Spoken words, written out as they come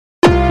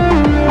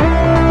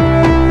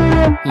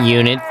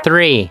Unit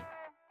 3,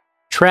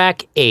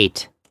 Track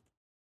 8.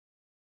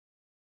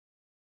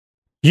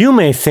 You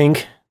may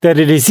think that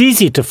it is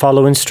easy to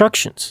follow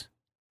instructions,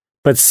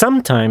 but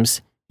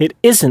sometimes it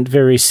isn't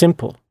very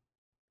simple.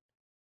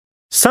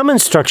 Some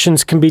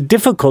instructions can be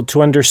difficult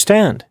to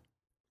understand,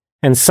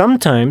 and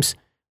sometimes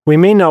we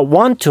may not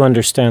want to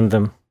understand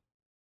them.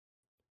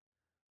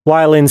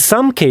 While in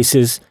some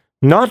cases,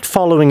 not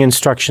following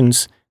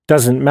instructions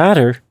doesn't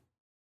matter,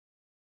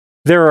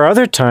 there are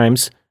other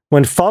times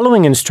when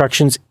following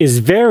instructions is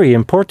very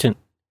important,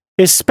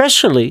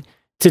 especially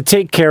to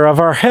take care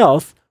of our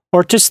health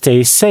or to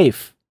stay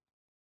safe.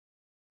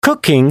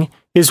 Cooking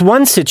is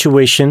one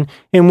situation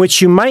in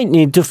which you might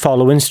need to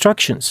follow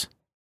instructions.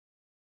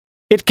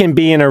 It can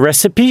be in a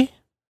recipe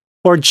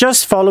or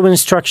just follow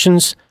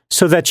instructions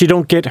so that you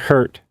don't get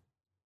hurt.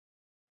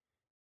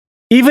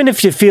 Even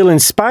if you feel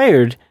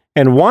inspired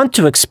and want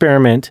to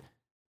experiment,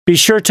 be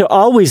sure to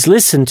always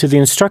listen to the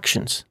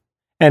instructions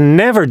and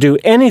never do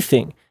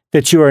anything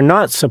that you are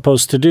not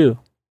supposed to do.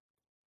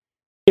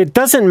 It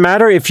doesn't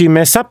matter if you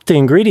mess up the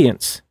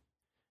ingredients,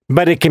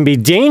 but it can be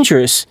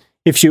dangerous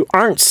if you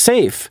aren't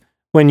safe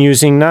when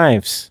using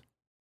knives.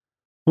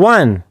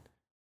 1.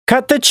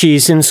 Cut the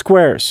cheese in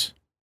squares.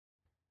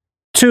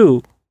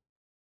 2.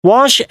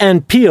 Wash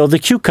and peel the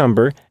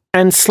cucumber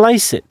and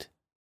slice it.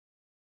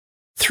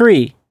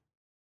 3.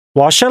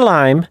 Wash a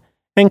lime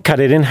and cut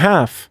it in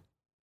half.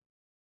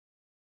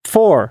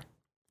 4.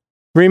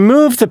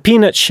 Remove the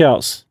peanut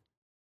shells.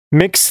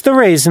 Mix the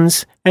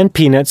raisins and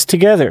peanuts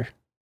together.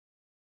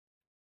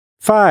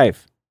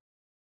 5.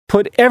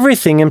 Put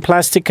everything in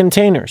plastic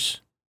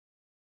containers.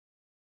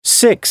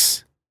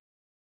 6.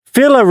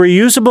 Fill a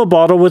reusable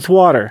bottle with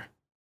water.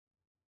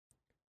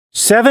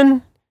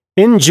 7.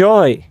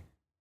 Enjoy.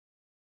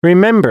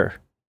 Remember,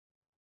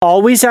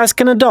 always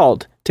ask an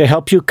adult to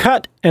help you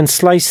cut and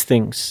slice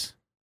things.